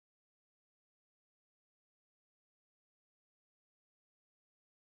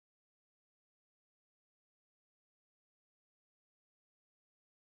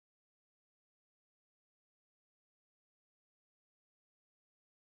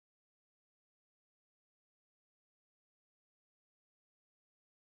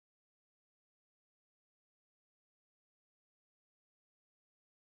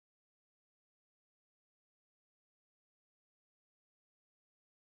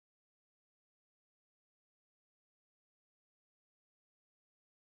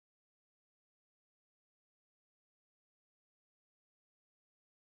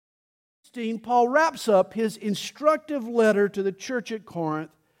16, Paul wraps up his instructive letter to the church at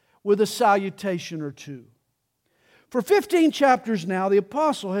Corinth with a salutation or two. For 15 chapters now, the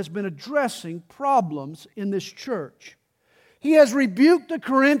apostle has been addressing problems in this church. He has rebuked the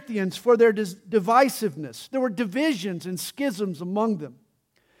Corinthians for their divisiveness. There were divisions and schisms among them.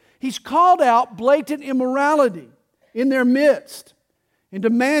 He's called out blatant immorality in their midst and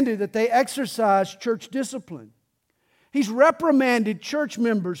demanded that they exercise church discipline. He's reprimanded church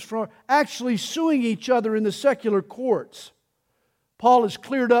members for actually suing each other in the secular courts. Paul has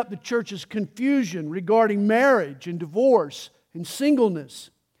cleared up the church's confusion regarding marriage and divorce and singleness.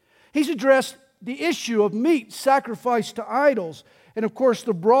 He's addressed the issue of meat sacrificed to idols and, of course,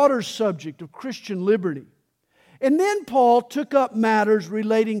 the broader subject of Christian liberty. And then Paul took up matters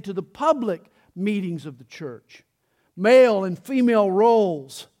relating to the public meetings of the church, male and female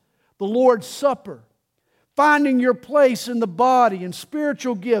roles, the Lord's Supper, finding your place in the body and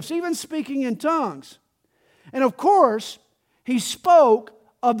spiritual gifts, even speaking in tongues. And of course, he spoke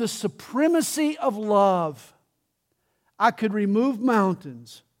of the supremacy of love. I could remove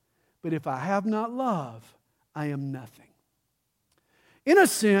mountains, but if I have not love, I am nothing. In a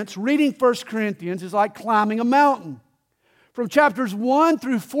sense, reading 1 Corinthians is like climbing a mountain. From chapters 1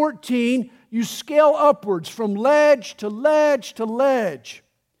 through 14, you scale upwards from ledge to ledge to ledge.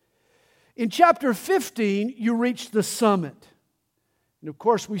 In chapter 15, you reach the summit. And of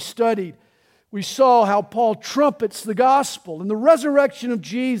course, we saw how Paul trumpets the gospel and the resurrection of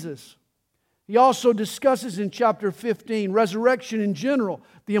Jesus. He also discusses in chapter 15, resurrection in general,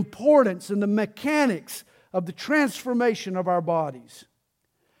 the importance and the mechanics of the transformation of our bodies.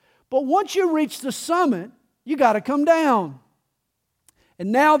 But once you reach the summit, you got to come down.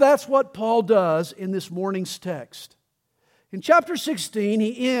 And now that's what Paul does in this morning's text. In chapter 16,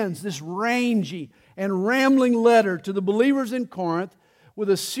 he ends this rangy and rambling letter to the believers in Corinth with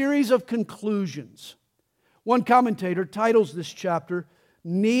a series of conclusions. One commentator titles this chapter,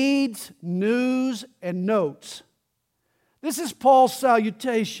 Needs, News, and Notes. This is Paul's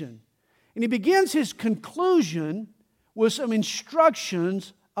salutation. And he begins his conclusion with some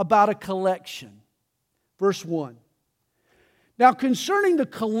instructions about a collection. Verse 1. Now concerning the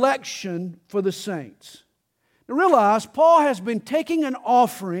collection for the saints. Now realize Paul has been taking an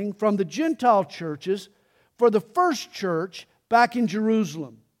offering from the Gentile churches for the first church back in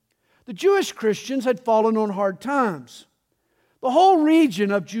Jerusalem. The Jewish Christians had fallen on hard times. The whole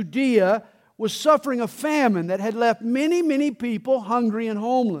region of Judea was suffering a famine that had left many, many people hungry and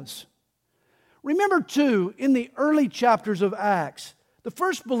homeless. Remember too, in the early chapters of Acts, the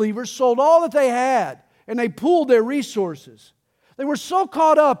first believers sold all that they had and they pooled their resources. They were so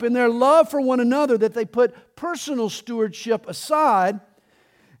caught up in their love for one another that they put personal stewardship aside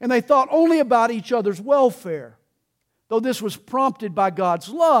and they thought only about each other's welfare. Though this was prompted by God's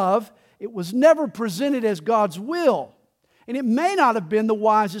love, it was never presented as God's will. And it may not have been the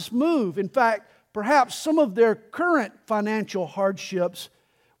wisest move. In fact, perhaps some of their current financial hardships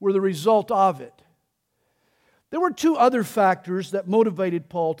were the result of it. There were two other factors that motivated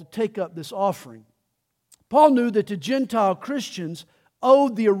Paul to take up this offering. Paul knew that the Gentile Christians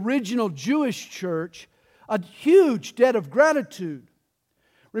owed the original Jewish church a huge debt of gratitude.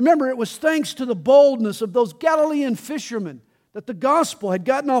 Remember, it was thanks to the boldness of those Galilean fishermen that the gospel had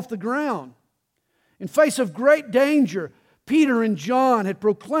gotten off the ground. In face of great danger, Peter and John had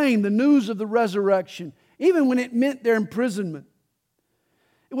proclaimed the news of the resurrection, even when it meant their imprisonment.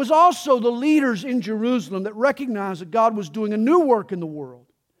 It was also the leaders in Jerusalem that recognized that God was doing a new work in the world,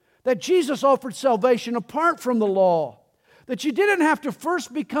 that Jesus offered salvation apart from the law, that you didn't have to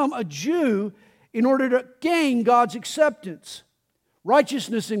first become a Jew in order to gain God's acceptance.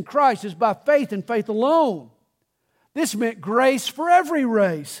 Righteousness in Christ is by faith and faith alone. This meant grace for every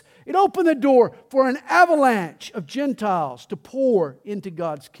race. It opened the door for an avalanche of Gentiles to pour into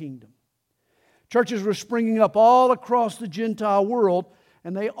God's kingdom. Churches were springing up all across the Gentile world,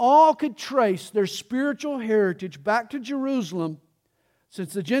 and they all could trace their spiritual heritage back to Jerusalem.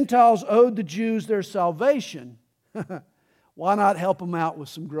 Since the Gentiles owed the Jews their salvation, why not help them out with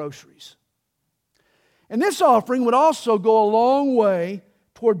some groceries? And this offering would also go a long way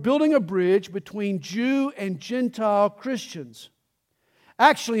toward building a bridge between Jew and Gentile Christians.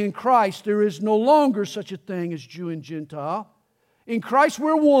 Actually, in Christ, there is no longer such a thing as Jew and Gentile. In Christ,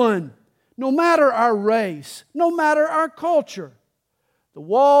 we're one, no matter our race, no matter our culture. The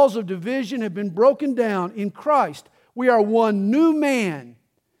walls of division have been broken down. In Christ, we are one new man,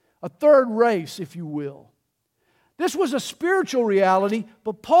 a third race, if you will. This was a spiritual reality,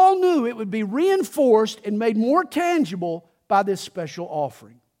 but Paul knew it would be reinforced and made more tangible by this special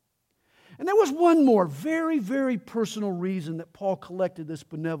offering. And there was one more very, very personal reason that Paul collected this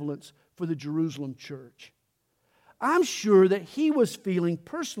benevolence for the Jerusalem church. I'm sure that he was feeling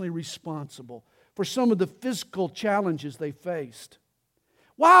personally responsible for some of the physical challenges they faced.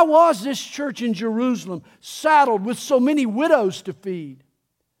 Why was this church in Jerusalem saddled with so many widows to feed?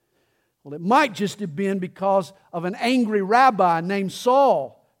 Well, it might just have been because of an angry rabbi named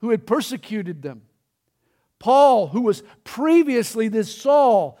Saul who had persecuted them. Paul, who was previously this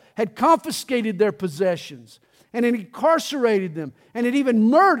Saul, had confiscated their possessions and had incarcerated them and had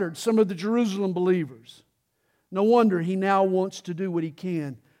even murdered some of the Jerusalem believers. No wonder he now wants to do what he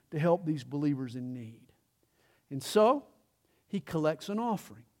can to help these believers in need. And so, he collects an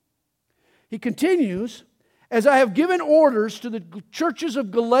offering. He continues, "As I have given orders to the churches of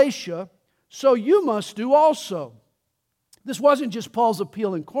Galatia, so you must do also." This wasn't just Paul's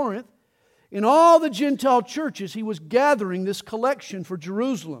appeal in Corinth. In all the Gentile churches, he was gathering this collection for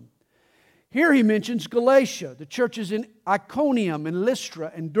Jerusalem. Here he mentions Galatia, the churches in Iconium and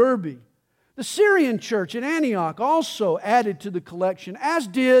Lystra and Derbe. The Syrian church in Antioch also added to the collection, as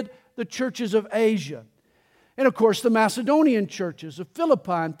did the churches of Asia. And of course, the Macedonian churches of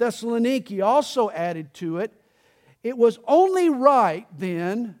Philippi and Thessaloniki also added to it. It was only right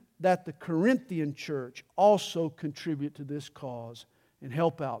then that the Corinthian church also contribute to this cause and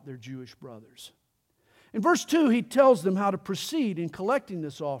help out their Jewish brothers. In verse 2, he tells them how to proceed in collecting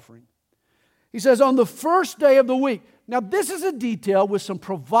this offering. He says, on the first day of the week. Now, this is a detail with some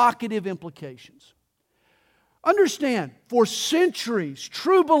provocative implications. Understand, for centuries,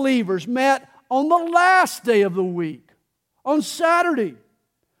 true believers met on the last day of the week, on Saturday,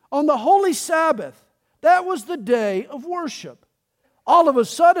 on the Holy Sabbath. That was the day of worship. All of a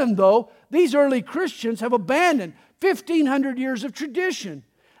sudden, though, these early Christians have abandoned 1,500 years of tradition.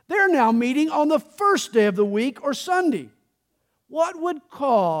 They're now meeting on the first day of the week or Sunday. What would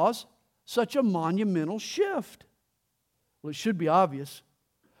cause such a monumental shift? Well, it should be obvious.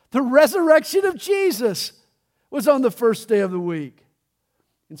 The resurrection of Jesus was on the first day of the week.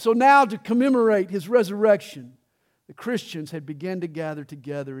 And so now, to commemorate His resurrection, the Christians had begun to gather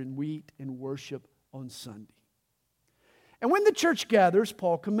together and meet and worship on Sunday. And when the church gathers,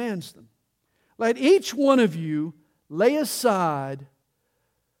 Paul commands them, let each one of you lay something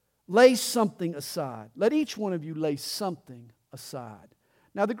aside. Let each one of you lay something aside.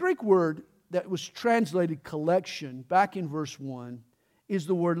 Now, the Greek word that was translated collection back in verse 1 is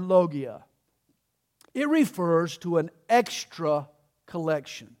the word logia. It refers to an extra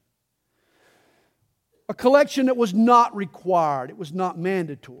collection. A collection that was not required. It was not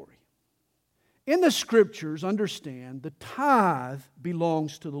mandatory. In the Scriptures, understand, the tithe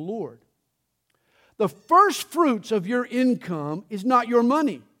belongs to the Lord. The first fruits of your income is not your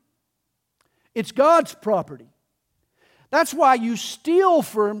money. It's God's property. That's why you steal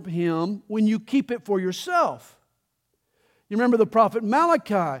from Him when you keep it for yourself. You remember the prophet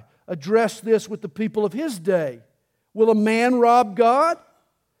Malachi addressed this with the people of his day. Will a man rob God?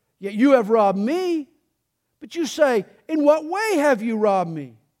 Yet you have robbed me. But you say, in what way have you robbed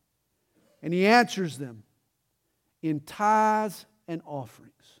me? And he answers them, in tithes and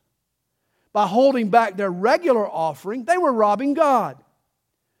offerings. By holding back their regular offering, they were robbing God.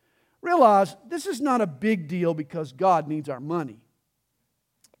 Realize, this is not a big deal because God needs our money.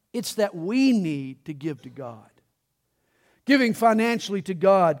 It's that we need to give to God. Giving financially to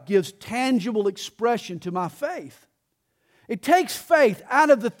God gives tangible expression to my faith. It takes faith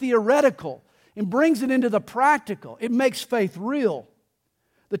out of the theoretical and brings it into the practical. It makes faith real.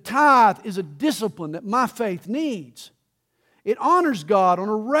 The tithe is a discipline that my faith needs. It honors God on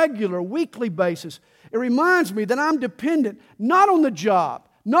a regular, weekly basis. It reminds me that I'm dependent not on the job,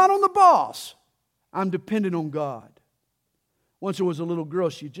 not on the boss. I'm dependent on God. Once there was a little girl,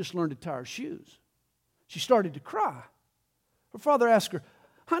 she had just learned to tie her shoes. She started to cry. Her father asked her,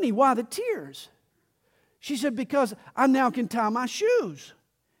 honey, why the tears? She said, because I now can tie my shoes.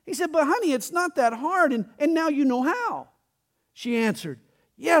 He said, but honey, it's not that hard, and now you know how. She answered,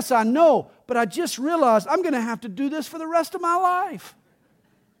 yes, I know, but I just realized I'm going to have to do this for the rest of my life.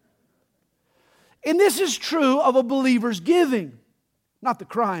 And this is true of a believer's giving. Not the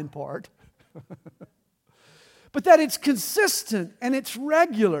crying part. But that it's consistent and it's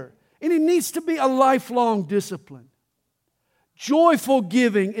regular. And it needs to be a lifelong discipline. Joyful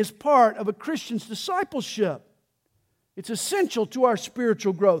giving is part of a Christian's discipleship. It's essential to our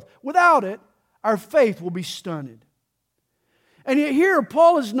spiritual growth. Without it, our faith will be stunted. And yet here,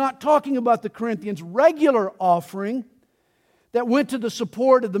 Paul is not talking about the Corinthians' regular offering that went to the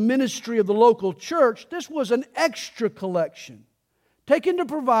support of the ministry of the local church. This was an extra collection taken to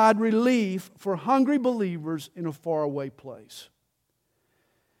provide relief for hungry believers in a faraway place.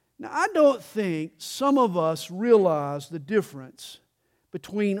 Now, I don't think some of us realize the difference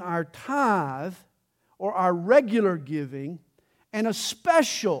between our tithe or our regular giving and a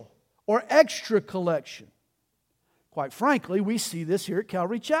special or extra collection. Quite frankly, we see this here at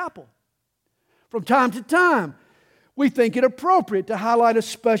Calvary Chapel. From time to time, we think it appropriate to highlight a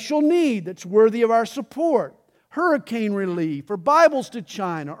special need that's worthy of our support. Hurricane relief, or Bibles to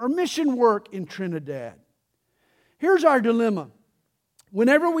China, or mission work in Trinidad. Here's our dilemma.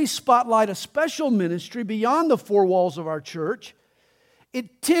 Whenever we spotlight a special ministry beyond the four walls of our church,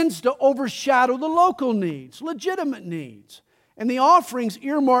 it tends to overshadow the local needs, legitimate needs, and the offerings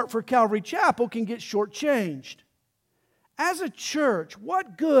earmarked for Calvary Chapel can get shortchanged. As a church,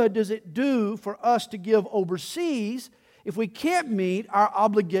 what good does it do for us to give overseas if we can't meet our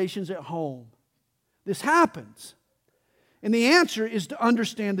obligations at home? This happens. And the answer is to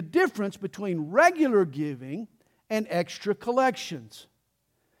understand the difference between regular giving and extra collections.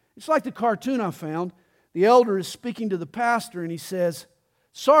 It's like the cartoon I found. The elder is speaking to the pastor and he says,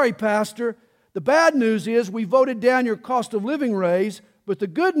 "Sorry, pastor, the bad news is we voted down your cost of living raise, but the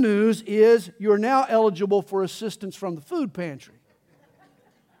good news is you're now eligible for assistance from the food pantry."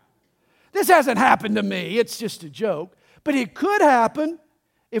 This hasn't happened to me. It's just a joke. But it could happen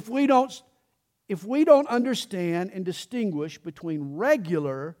if we don't understand and distinguish between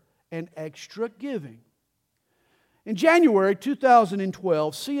regular and extra giving. In January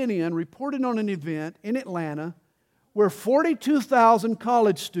 2012, CNN reported on an event in Atlanta where 42,000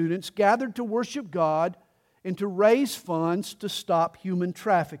 college students gathered to worship God and to raise funds to stop human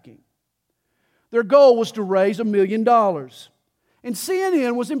trafficking. Their goal was to raise $1 million. And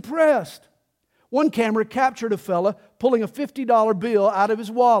CNN was impressed. One camera captured a fella pulling a $50 bill out of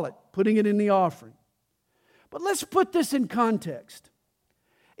his wallet, putting it in the offering. But let's put this in context.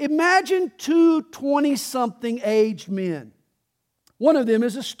 Imagine two 20-something aged men. One of them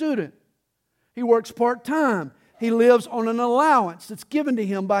is a student. He works part-time. He lives on an allowance that's given to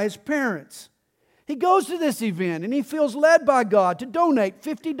him by his parents. He goes to this event and he feels led by God to donate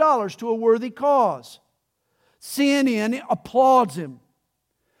 $50 to a worthy cause. CNN applauds him.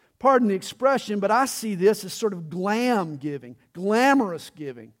 Pardon the expression, but I see this as sort of glam giving, glamorous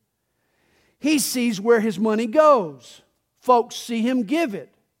giving. He sees where his money goes. Folks see him give it.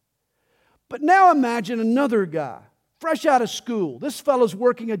 But now imagine another guy, fresh out of school. This fellow's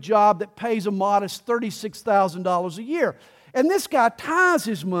working a job that pays a modest $36,000 a year. And this guy tithes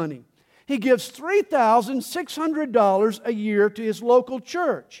his money. He gives $3,600 a year to his local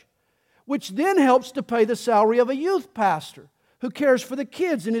church, which then helps to pay the salary of a youth pastor who cares for the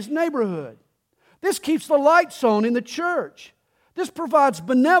kids in his neighborhood. This keeps the lights on in the church. This provides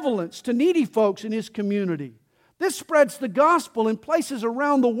benevolence to needy folks in his community. This spreads the gospel in places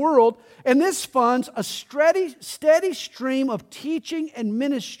around the world, and this funds a steady stream of teaching and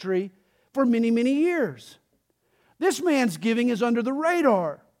ministry for many, many years. This man's giving is under the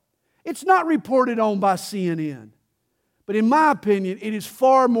radar. It's not reported on by CNN. But in my opinion, it is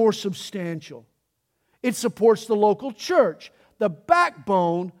far more substantial. It supports the local church, the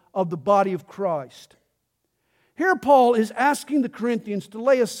backbone of the body of Christ. Here Paul is asking the Corinthians to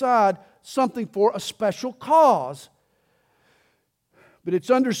lay aside something for a special cause. But it's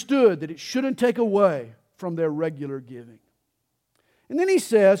understood that it shouldn't take away from their regular giving. And then he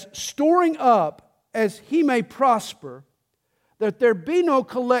says, storing up as he may prosper, that there be no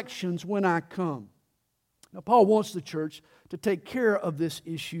collections when I come. Now, Paul wants the church to take care of this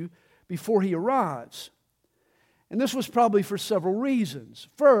issue before he arrives. And this was probably for several reasons.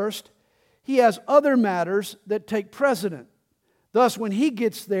 First, he has other matters that take precedent. Thus, when he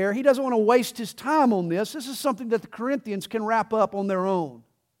gets there, he doesn't want to waste his time on this. This is something that the Corinthians can wrap up on their own.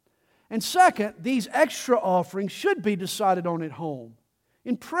 And second, these extra offerings should be decided on at home,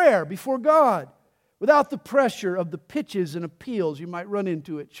 in prayer before God, without the pressure of the pitches and appeals you might run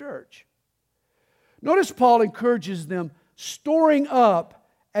into at church. Notice Paul encourages them, storing up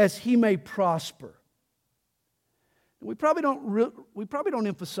as he may prosper. We probably don't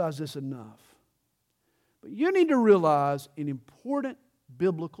emphasize this enough. But you need to realize an important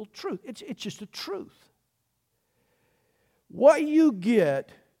biblical truth. It's just a truth. What you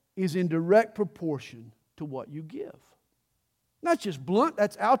get is in direct proportion to what you give. Not just blunt,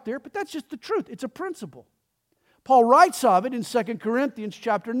 that's out there, but that's just the truth. It's a principle. Paul writes of it in 2 Corinthians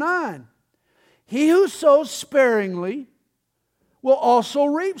chapter 9. He who sows sparingly will also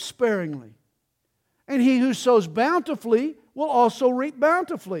reap sparingly. And he who sows bountifully will also reap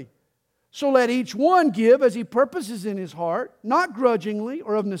bountifully. So let each one give as he purposes in his heart, not grudgingly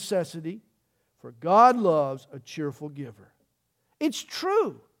or of necessity, for God loves a cheerful giver. It's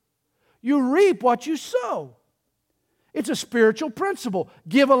true. You reap what you sow. It's a spiritual principle.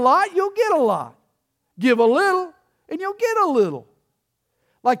 Give a lot, you'll get a lot. Give a little, and you'll get a little.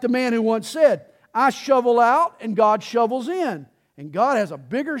 Like the man who once said, I shovel out and God shovels in. And God has a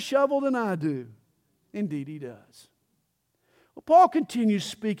bigger shovel than I do. Indeed, He does. Well, Paul continues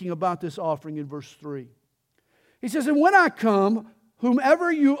speaking about this offering in verse 3. He says, and when I come,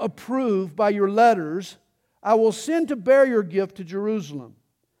 whomever you approve by your letters, I will send to bear your gift to Jerusalem.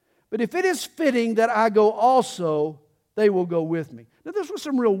 But if it is fitting that I go also, they will go with me. Now, this was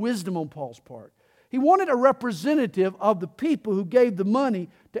some real wisdom on Paul's part. He wanted a representative of the people who gave the money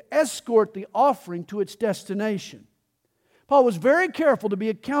to escort the offering to its destination. Paul was very careful to be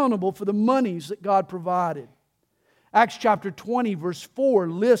accountable for the monies that God provided. Acts chapter 20, verse 4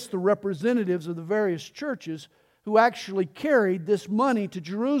 lists the representatives of the various churches who actually carried this money to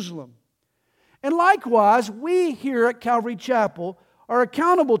Jerusalem. And likewise, we here at Calvary Chapel are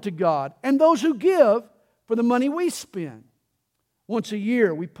accountable to God and those who give for the money we spend. Once a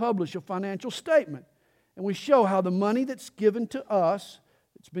year, we publish a financial statement, and we show how the money that's given to us,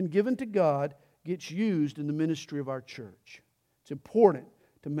 that's been given to God, gets used in the ministry of our church. It's important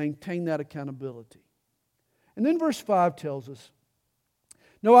to maintain that accountability. And then verse 5 tells us,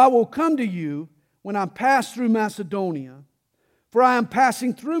 no, I will come to you when I pass through Macedonia, for I am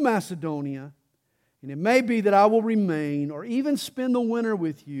passing through Macedonia, and it may be that I will remain or even spend the winter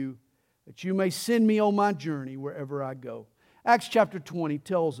with you, that you may send me on my journey wherever I go. Acts chapter 20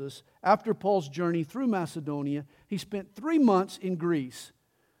 tells us, after Paul's journey through Macedonia, he spent 3 months in Greece,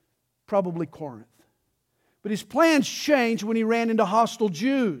 probably Corinth. But his plans changed when he ran into hostile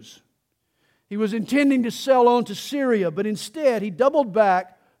Jews. He was intending to sail on to Syria, but instead he doubled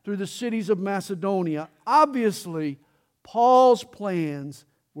back through the cities of Macedonia. Obviously, Paul's plans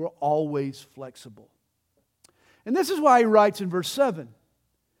were always flexible. And this is why he writes in verse 7,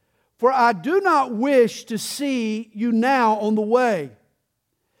 for I do not wish to see you now on the way,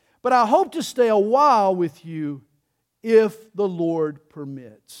 but I hope to stay a while with you if the Lord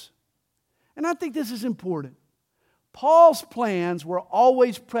permits. And I think this is important. Paul's plans were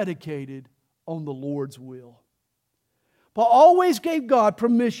always predicated on the Lord's will. Paul always gave God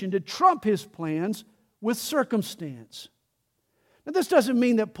permission to trump his plans with circumstance. Now, this doesn't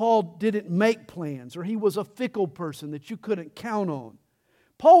mean that Paul didn't make plans or he was a fickle person that you couldn't count on.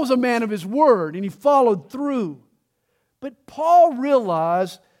 Paul was a man of his word and he followed through. But Paul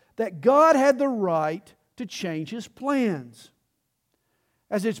realized that God had the right to change his plans.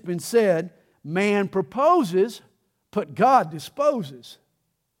 As it's been said, man proposes, but God disposes.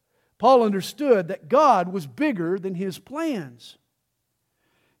 Paul understood that God was bigger than his plans.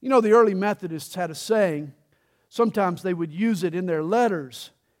 You know, the early Methodists had a saying. Sometimes they would use it in their letters.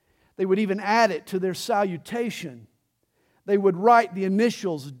 They would even add it to their salutation. They would write the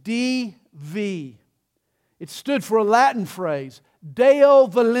initials D.V. It stood for a Latin phrase, Deo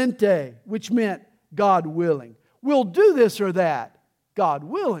volente, which meant God willing. We'll do this or that, God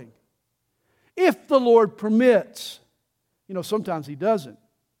willing. If the Lord permits. You know, sometimes He doesn't.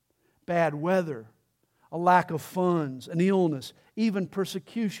 Bad weather, a lack of funds, an illness, even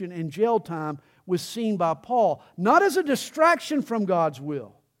persecution and jail time was seen by Paul, not as a distraction from God's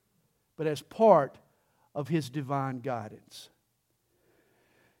will, but as part of His divine guidance.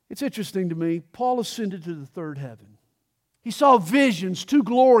 It's interesting to me, Paul ascended to the third heaven. He saw visions too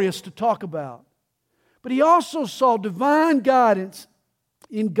glorious to talk about, but he also saw divine guidance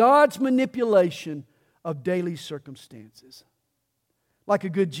in God's manipulation of daily circumstances. Like a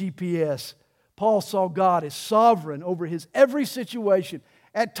good GPS, Paul saw God as sovereign over his every situation,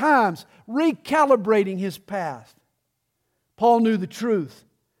 at times recalibrating his path. Paul knew the truth.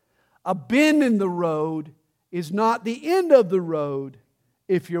 A bend in the road is not the end of the road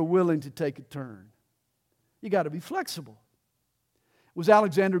if you're willing to take a turn. You got to be flexible. It was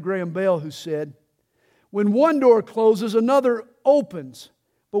Alexander Graham Bell who said, when one door closes, another opens.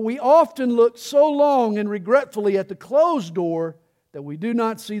 But we often look so long and regretfully at the closed door that we do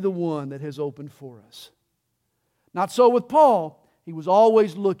not see the one that has opened for us. Not so with Paul. He was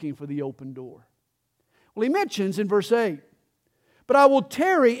always looking for the open door. Well, he mentions in verse 8, but I will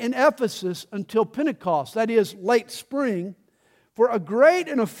tarry in Ephesus until Pentecost, that is, late spring, for a great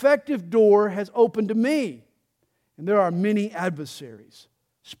and effective door has opened to me, and there are many adversaries.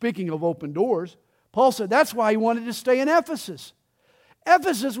 Speaking of open doors, Paul said that's why he wanted to stay in Ephesus.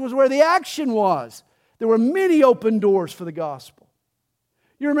 Ephesus was where the action was. There were many open doors for the gospel.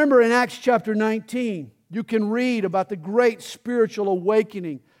 You remember in Acts chapter 19, you can read about the great spiritual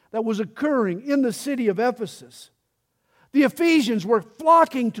awakening that was occurring in the city of Ephesus. The Ephesians were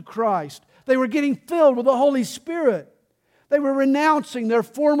flocking to Christ. They were getting filled with the Holy Spirit. They were renouncing their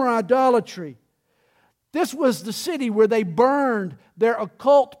former idolatry. This was the city where they burned their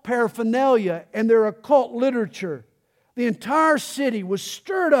occult paraphernalia and their occult literature. The entire city was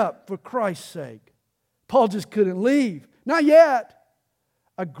stirred up for Christ's sake. Paul just couldn't leave. Not yet.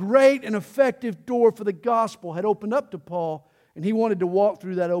 A great and effective door for the gospel had opened up to Paul, and he wanted to walk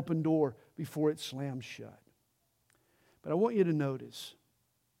through that open door before it slammed shut. But I want you to notice,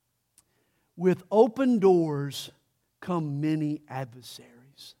 with open doors come many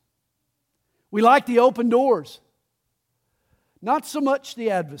adversaries. We like the open doors, not so much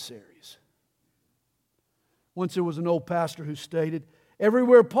the adversaries. Once there was an old pastor who stated,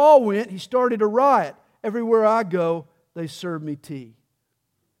 everywhere Paul went, he started a riot. Everywhere I go, they serve me tea.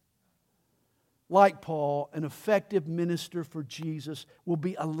 Like Paul, an effective minister for Jesus will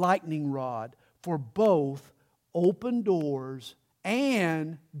be a lightning rod for both open doors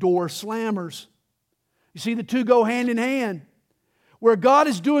and door slammers. You see, the two go hand in hand. Where God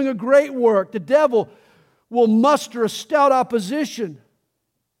is doing a great work, the devil will muster a stout opposition.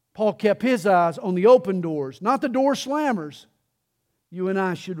 Paul kept his eyes on the open doors, not the door slammers. You and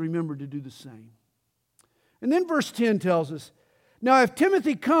I should remember to do the same. And then verse 10 tells us, now if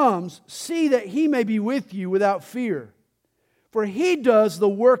Timothy comes, see that he may be with you without fear. For he does the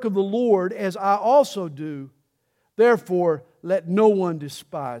work of the Lord as I also do. Therefore, let no one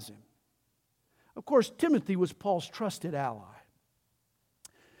despise him. Of course, Timothy was Paul's trusted ally.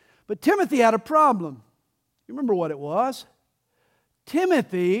 But Timothy had a problem. You remember what it was?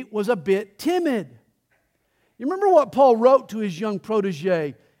 Timothy was a bit timid. You remember what Paul wrote to his young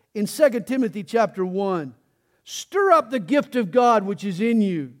protege in 2 Timothy chapter 1? Stir up the gift of God which is in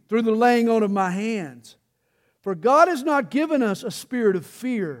you through the laying on of my hands. For God has not given us a spirit of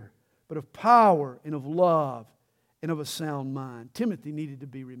fear, but of power and of love and of a sound mind. Timothy needed to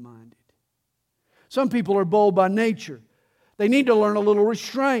be reminded. Some people are bold by nature. They need to learn a little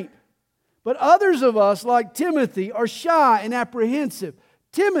restraint. But others of us, like Timothy, are shy and apprehensive.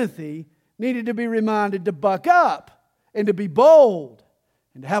 Timothy needed to be reminded to buck up and to be bold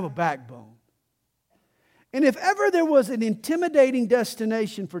and to have a backbone. And if ever there was an intimidating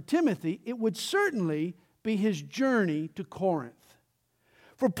destination for Timothy, it would certainly be his journey to Corinth.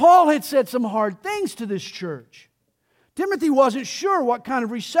 For Paul had said some hard things to this church. Timothy wasn't sure what kind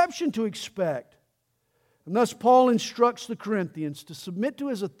of reception to expect. And thus Paul instructs the Corinthians to submit to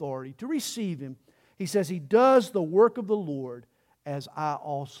his authority, to receive him. He says he does the work of the Lord as I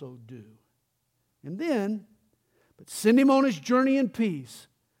also do. And then, but send him on his journey in peace,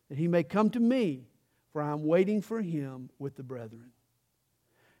 that he may come to me, for I am waiting for him with the brethren.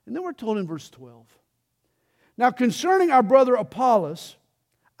 And then we're told in verse 12, now concerning our brother Apollos,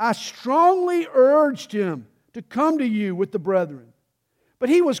 I strongly urged him to come to you with the brethren. But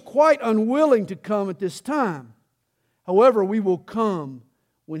he was quite unwilling to come at this time. However, we will come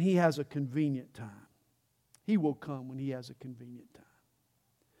when he has a convenient time. He will come when he has a convenient time.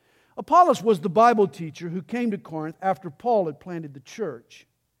 Apollos was the Bible teacher who came to Corinth after Paul had planted the church.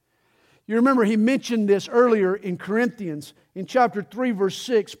 You remember he mentioned this earlier in Corinthians. In chapter 3, verse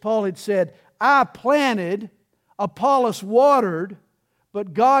 6, Paul had said, I planted, Apollos watered,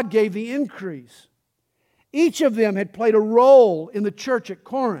 but God gave the increase. Each of them had played a role in the church at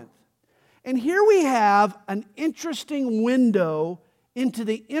Corinth. And here we have an interesting window into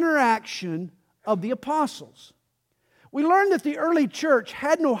the interaction of the apostles. We learn that the early church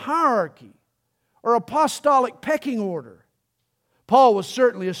had no hierarchy or apostolic pecking order. Paul was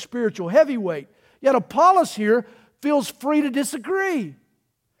certainly a spiritual heavyweight, yet Apollos here feels free to disagree.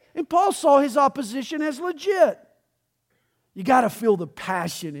 And Paul saw his opposition as legit. You got to feel the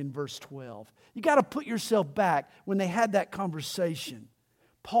passion in verse 12. You got to put yourself back when they had that conversation.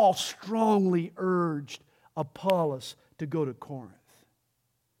 Paul strongly urged Apollos to go to Corinth.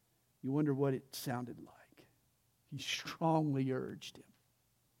 You wonder what it sounded like. He strongly urged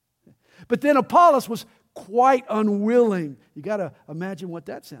him. But then Apollos was quite unwilling. You got to imagine what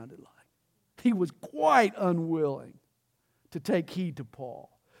that sounded like. He was quite unwilling to take heed to Paul.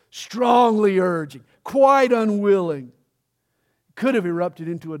 Strongly urging, quite unwilling. Could have erupted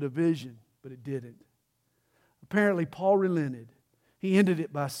into a division, but it didn't. Apparently, Paul relented. He ended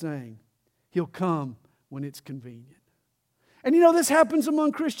it by saying, he'll come when it's convenient. And you know, this happens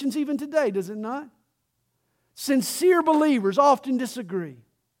among Christians even today, does it not? Sincere believers often disagree.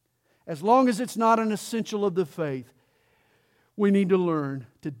 As long as it's not an essential of the faith, we need to learn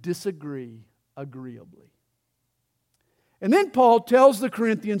to disagree agreeably. And then Paul tells the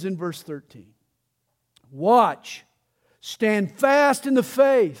Corinthians in verse 13, watch, stand fast in the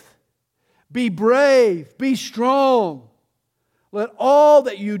faith, be brave, be strong. Let all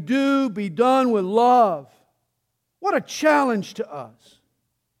that you do be done with love. What a challenge to us.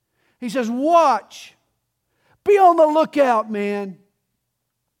 He says, watch. Be on the lookout, man.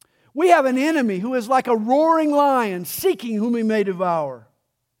 We have an enemy who is like a roaring lion, seeking whom he may devour.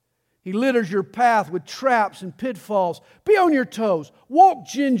 He litters your path with traps and pitfalls. Be on your toes. Walk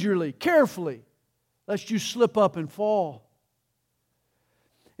gingerly, carefully, lest you slip up and fall.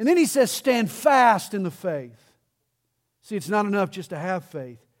 And then he says, stand fast in the faith. See, it's not enough just to have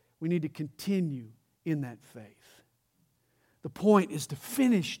faith. We need to continue in that faith. The point is to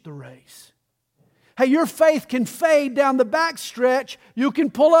finish the race. Hey, your faith can fade down the backstretch. You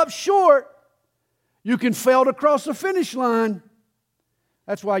can pull up short. You can fail to cross the finish line.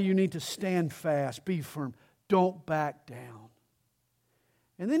 That's why you need to stand fast, be firm, don't back down.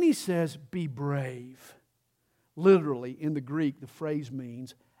 And then he says, be brave. Literally, in the Greek, the phrase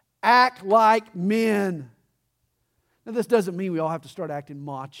means, act like men. Now, this doesn't mean we all have to start acting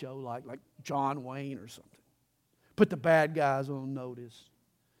macho like John Wayne or something. Put the bad guys on notice.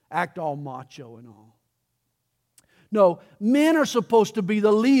 Act all macho and all. No, men are supposed to be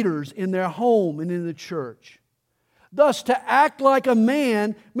the leaders in their home and in the church. Thus, to act like a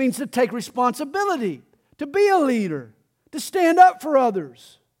man means to take responsibility, to be a leader, to stand up for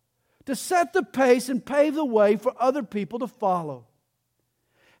others, to set the pace and pave the way for other people to follow.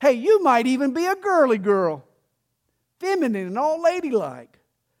 Hey, you might even be a girly girl, feminine and all ladylike.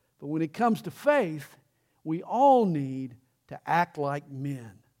 But when it comes to faith, we all need to act like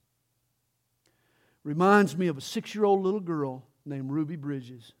men. Reminds me of a 6-year-old little girl named Ruby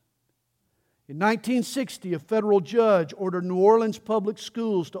Bridges. In 1960, a federal judge ordered New Orleans public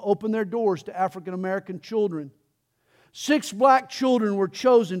schools to open their doors to African American children. 6 black children were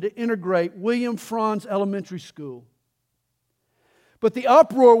chosen to integrate William Franz Elementary School. But the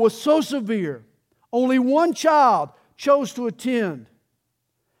uproar was so severe, only one child chose to attend.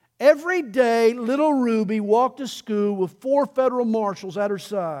 Every day, little Ruby walked to school with 4 federal marshals at her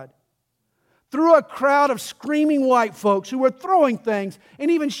side. Through a crowd of screaming white folks who were throwing things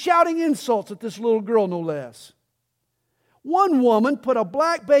and even shouting insults at this little girl, no less. One woman put a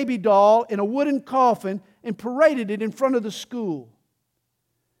black baby doll in a wooden coffin and paraded it in front of the school.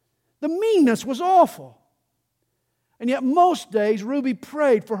 The meanness was awful. And yet most days, Ruby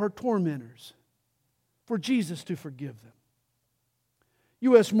prayed for her tormentors, for Jesus to forgive them.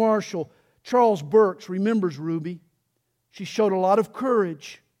 U.S. Marshal Charles Burks remembers Ruby. She showed a lot of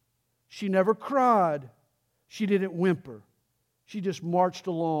courage. She never cried. She didn't whimper. She just marched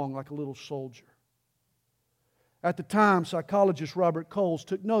along like a little soldier. At the time, psychologist Robert Coles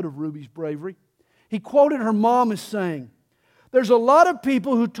took note of Ruby's bravery. He quoted her mom as saying, "There's a lot of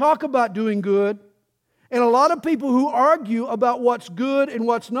people who talk about doing good, and a lot of people who argue about what's good and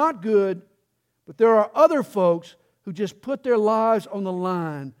what's not good, but there are other folks who just put their lives on the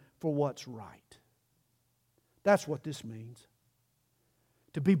line for what's right." That's what this means.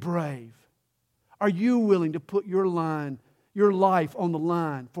 To be brave. Are you willing to put your life on the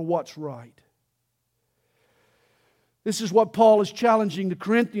line for what's right? This is what Paul is challenging the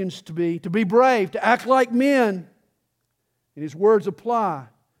Corinthians to be brave, to act like men. And his words apply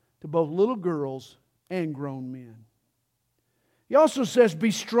to both little girls and grown men. He also says,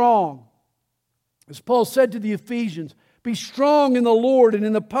 be strong. As Paul said to the Ephesians, be strong in the Lord and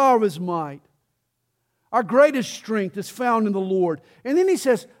in the power of His might. Our greatest strength is found in the Lord. And then he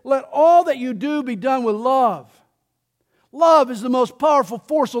says, let all that you do be done with love. Love is the most powerful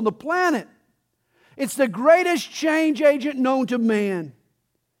force on the planet. It's the greatest change agent known to man.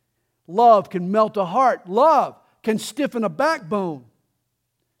 Love can melt a heart. Love can stiffen a backbone.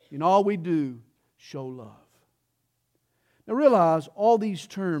 In all we do, show love. Now realize all these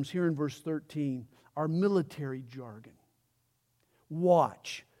terms here in verse 13 are military jargon.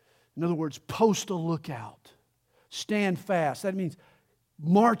 Watch. In other words, post a lookout. Stand fast. That means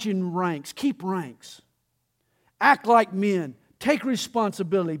march in ranks. Keep ranks. Act like men. Take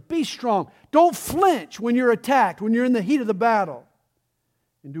responsibility. Be strong. Don't flinch when you're attacked, when you're in the heat of the battle.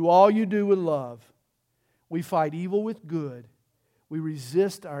 And do all you do with love. We fight evil with good. We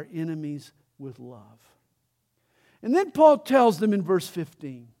resist our enemies with love. And then Paul tells them in verse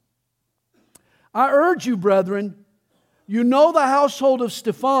 15, I urge you, brethren, you know the household of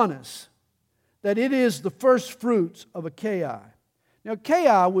Stephanas, that it is the first fruits of Achaia. Now,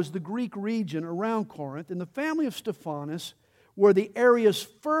 Achaia was the Greek region around Corinth, and the family of Stephanas were the area's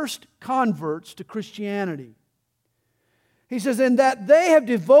first converts to Christianity. He says, and that they have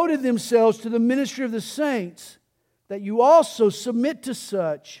devoted themselves to the ministry of the saints, that you also submit to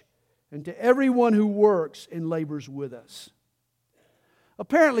such, and to everyone who works and labors with us.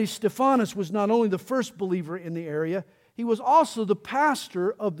 Apparently, Stephanas was not only the first believer in the area, he was also the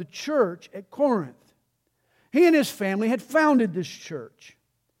pastor of the church at Corinth. He and his family had founded this church.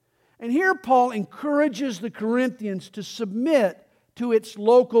 And here Paul encourages the Corinthians to submit to its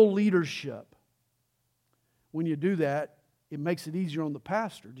local leadership. When you do that, it makes it easier on the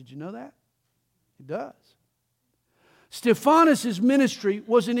pastor. Did you know that? It does. Stephanas' ministry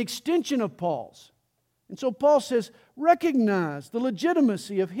was an extension of Paul's. And so Paul says, recognize the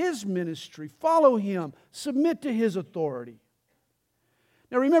legitimacy of his ministry, follow him, submit to his authority.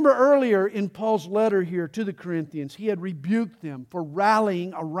 Now remember earlier in Paul's letter here to the Corinthians, he had rebuked them for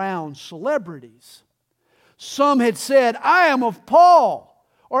rallying around celebrities. Some had said, I am of Paul,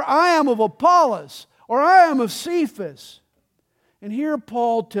 or I am of Apollos, or I am of Cephas. And here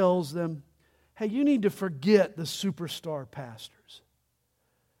Paul tells them, hey, you need to forget the superstar pastors.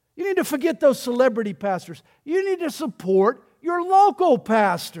 You need to forget those celebrity pastors. You need to support your local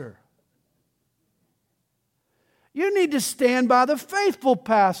pastor. You need to stand by the faithful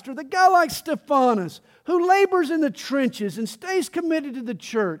pastor, the guy like Stephanas, who labors in the trenches and stays committed to the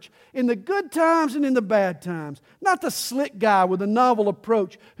church in the good times and in the bad times. Not the slick guy with a novel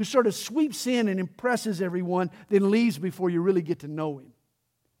approach who sort of sweeps in and impresses everyone, then leaves before you really get to know him.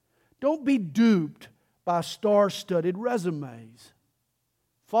 Don't be duped by star-studded resumes.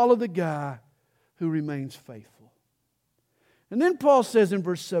 Follow the guy who remains faithful. And then Paul says in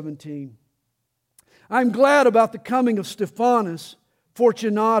verse 17, I'm glad about the coming of Stephanas,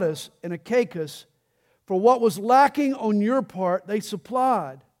 Fortunatus, and Achaicus, for what was lacking on your part they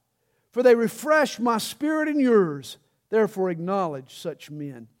supplied. For they refreshed my spirit and yours, therefore acknowledge such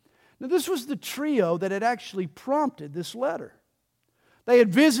men. Now this was the trio that had actually prompted this letter. They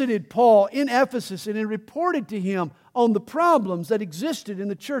had visited Paul in Ephesus and had reported to him on the problems that existed in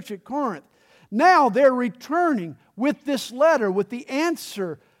the church at Corinth. Now they're returning with this letter, with the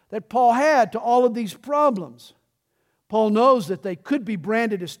answer that Paul had to all of these problems. Paul knows that they could be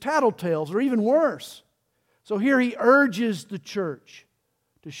branded as tattletales or even worse. So here he urges the church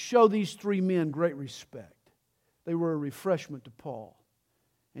to show these three men great respect. They were a refreshment to Paul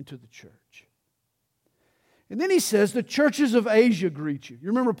and to the church. And then he says, the churches of Asia greet you. You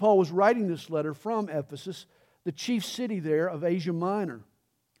remember Paul was writing this letter from Ephesus, the chief city there of Asia Minor.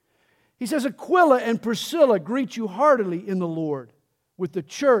 He says, Aquila and Priscilla greet you heartily in the Lord with the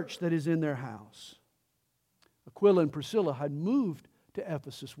church that is in their house. Aquila and Priscilla had moved to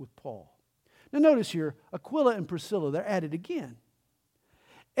Ephesus with Paul. Now notice here, Aquila and Priscilla, they're at it again.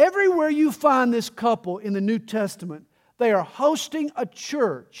 Everywhere you find this couple in the New Testament, they are hosting a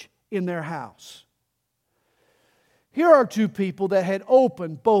church in their house. Here are two people that had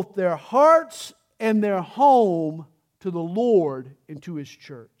opened both their hearts and their home to the Lord and to His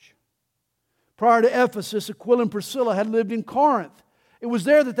church. Prior to Ephesus, Aquila and Priscilla had lived in Corinth. It was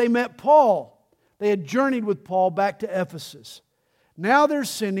there that they met Paul. They had journeyed with Paul back to Ephesus. Now they're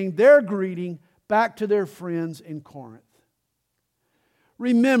sending their greeting back to their friends in Corinth.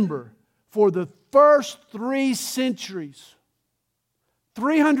 Remember, for the first 3 centuries,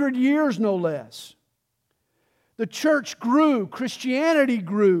 300 years no less, the church grew, Christianity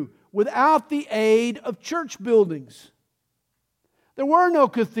grew, without the aid of church buildings. There were no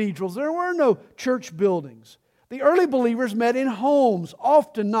cathedrals, there were no church buildings. The early believers met in homes,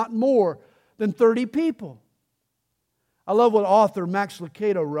 often not more than 30 people. I love what author Max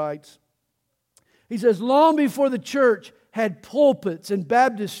Lucado writes. He says, long before the church had pulpits and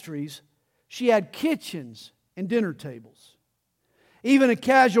baptistries, she had kitchens and dinner tables. Even a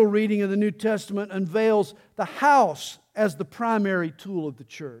casual reading of the New Testament unveils the house as the primary tool of the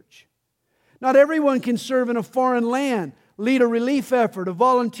church. Not everyone can serve in a foreign land, lead a relief effort, or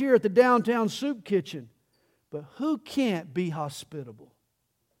volunteer at the downtown soup kitchen. But who can't be hospitable?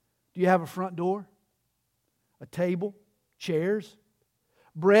 Do you have a front door? A table? Chairs?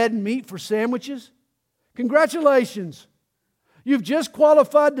 Bread and meat for sandwiches? Congratulations! You've just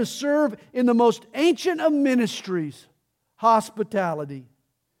qualified to serve in the most ancient of ministries, hospitality.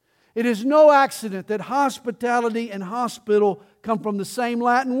 It is no accident that hospitality and hospital come from the same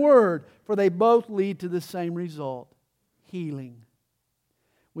Latin word, for they both lead to the same result, healing.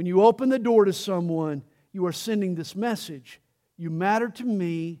 When you open the door to someone, you are sending this message. You matter to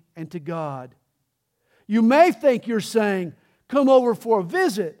me and to God. You may think you're saying, come over for a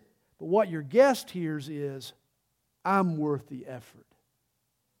visit, but what your guest hears is, I'm worth the effort.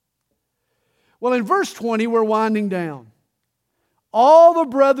 Well, in verse 20, we're winding down. All the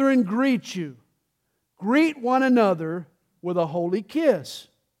brethren greet you. Greet one another with a holy kiss.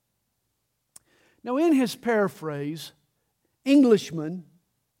 Now, in his paraphrase, Englishman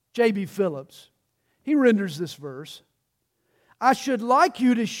J.B. Phillips, he renders this verse, I should like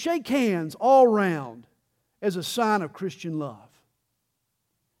you to shake hands all round as a sign of Christian love.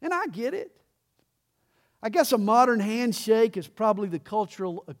 And I get it. I guess a modern handshake is probably the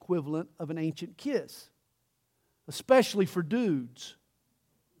cultural equivalent of an ancient kiss, especially for dudes.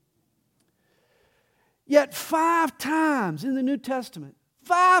 Yet 5 times in the New Testament,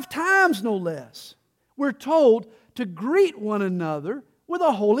 5 times no less, we're told to greet one another with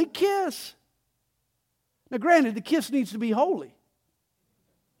a holy kiss. Now granted, the kiss needs to be holy,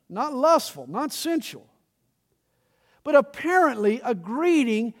 not lustful, not sensual. But apparently a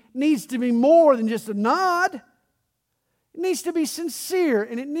greeting needs to be more than just a nod. It needs to be sincere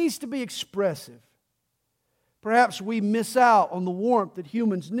and it needs to be expressive. Perhaps we miss out on the warmth that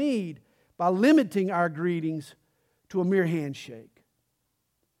humans need by limiting our greetings to a mere handshake.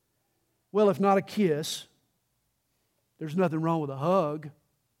 Well, if not a kiss, there's nothing wrong with a hug.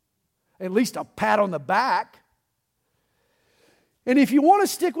 At least a pat on the back. And if you want to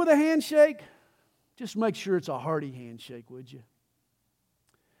stick with a handshake, just make sure it's a hearty handshake, would you?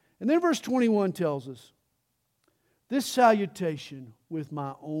 And then verse 21 tells us, this salutation with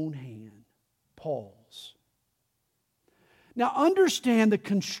my own hand, Paul's. Now understand the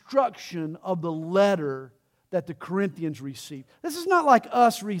construction of the letter that the Corinthians received. This is not like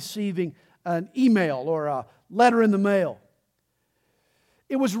us receiving an email or a letter in the mail.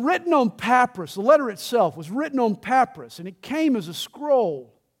 It was written on papyrus. The letter itself was written on papyrus, and it came as a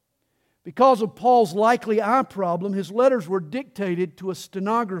scroll. Because of Paul's likely eye problem, his letters were dictated to a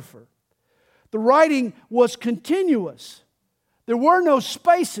stenographer. The writing was continuous. There were no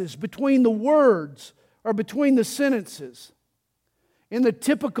spaces between the words or between the sentences. In the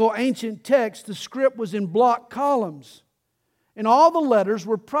typical ancient text, the script was in block columns, and all the letters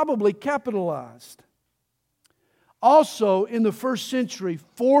were probably capitalized. Also, in the first century,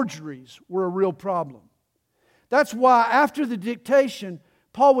 forgeries were a real problem. That's why after the dictation,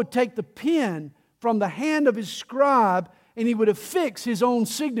 Paul would take the pen from the hand of his scribe and he would affix his own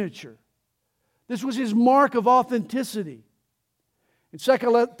signature. This was his mark of authenticity. In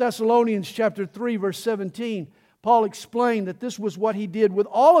 2 Thessalonians chapter 3, verse 17, Paul explained that this was what he did with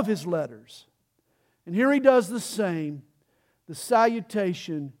all of his letters. And here he does the same, the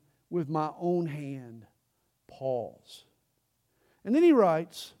salutation with my own hand, Paul's. And then he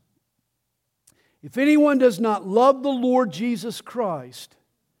writes, if anyone does not love the Lord Jesus Christ,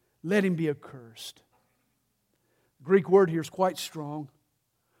 let him be accursed. The Greek word here is quite strong.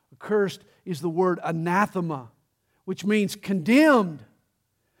 Accursed is the word anathema, which means condemned.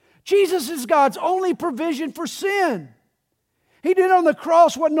 Jesus is God's only provision for sin. He did on the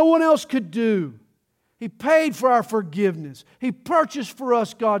cross what no one else could do. He paid for our forgiveness. He purchased for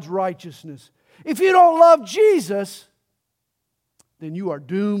us God's righteousness. If you don't love Jesus, then you are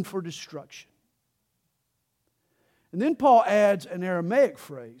doomed for destruction. And then Paul adds an Aramaic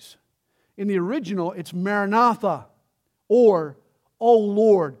phrase. In the original, it's Maranatha, or, O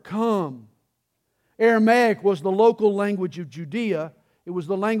Lord, come. Aramaic was the local language of Judea. It was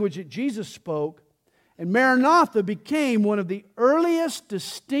the language that Jesus spoke. And Maranatha became one of the earliest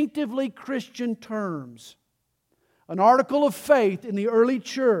distinctively Christian terms. An article of faith in the early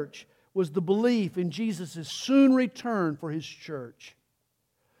church was the belief in Jesus' soon return for His church.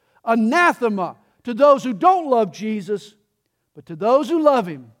 Anathema to those who don't love Jesus, but to those who love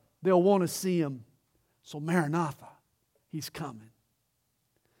Him, they'll want to see Him. So Maranatha, He's coming.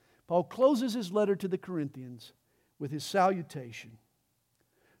 Paul closes his letter to the Corinthians with his salutation.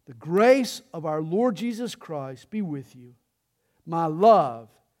 The grace of our Lord Jesus Christ be with you. My love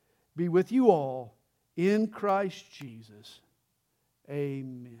be with you all in Christ Jesus.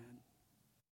 Amen.